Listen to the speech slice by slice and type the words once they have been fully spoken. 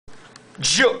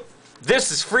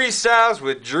This is Freestyles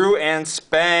with Drew and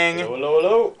Spang. Hello, hello,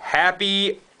 hello.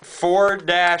 Happy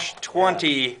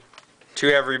 4-20 to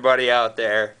everybody out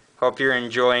there. Hope you're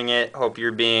enjoying it. Hope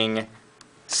you're being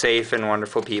safe and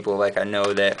wonderful people like I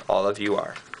know that all of you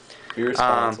are.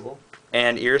 Irresponsible.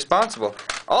 And irresponsible.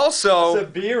 Also... So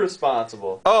be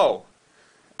responsible. Oh.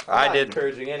 I'm not did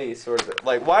encouraging any sort of...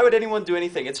 Like, why would anyone do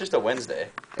anything? It's just a Wednesday.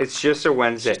 It's just a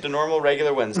Wednesday. It's just a normal,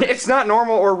 regular Wednesday. It's not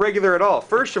normal or regular at all.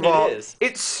 First of all,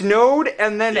 it snowed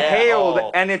and then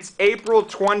hailed, and it's April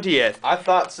 20th. I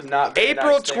thought some not very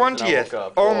April nice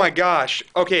 20th. Oh my gosh.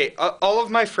 Okay, all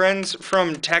of my friends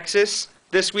from Texas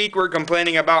this week were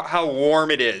complaining about how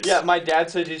warm it is. Yeah, my dad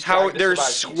said he's how they're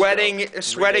sweating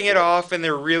it off, and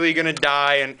they're really gonna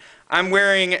die. And I'm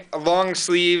wearing long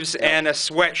sleeves and a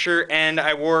sweatshirt, and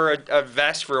I wore a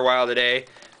vest for a while today,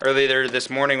 earlier this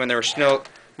morning when there was snow,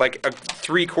 like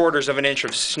 3/4 of an inch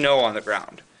of snow on the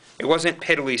ground. It wasn't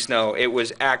piddly snow, it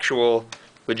was actual,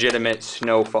 legitimate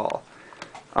snowfall.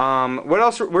 What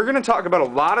else? We're going to talk about a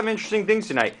lot of interesting things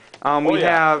tonight. We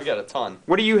got a ton.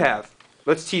 What do you have?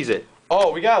 Let's tease it.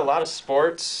 Oh, we got a lot of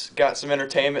sports, got some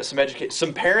entertainment, some education,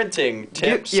 some parenting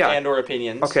tips and or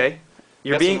opinions. Okay.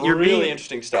 You're being really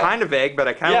interesting stuff. Kind of vague, but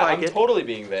I kind of like it. Yeah, I'm totally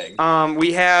being vague.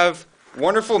 We have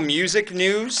wonderful music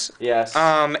news. Yes.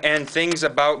 And things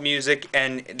about music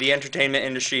and the entertainment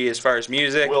industry as far as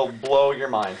music. Will blow your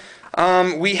mind.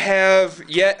 We have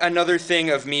yet another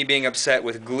thing of me being upset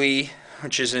with Glee,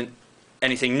 which isn't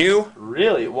anything new.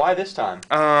 Really? Why this time?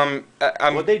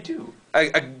 What'd they do?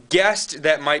 A guest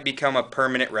that might become a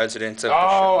permanent resident of the show.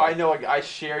 Oh, I know. I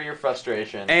share your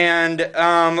frustration. And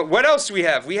what else do we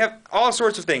have? We have all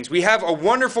sorts of things. We have a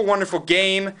wonderful, wonderful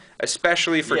game,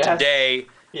 especially for today.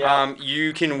 Yeah.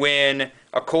 You can win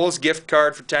a Kohl's gift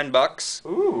card for $10.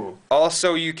 Ooh.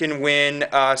 Also, you can win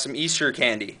some Easter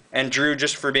candy. And Drew,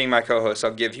 just for being my co-host,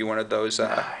 I'll give you one of those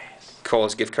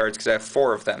Kohl's gift cards because I have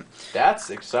 4 of them.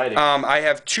 That's exciting. I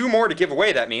have 2 more to give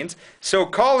away, that means. So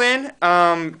call in.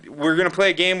 We're going to play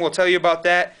a game. We'll tell you about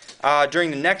that during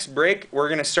the next break. We're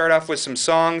going to start off with some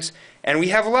songs. And we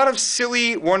have a lot of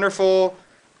silly, wonderful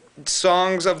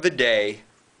songs of the day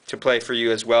to play for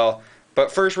you as well.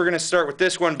 But first, we're going to start with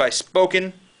this one by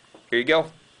Spoken. Here you go.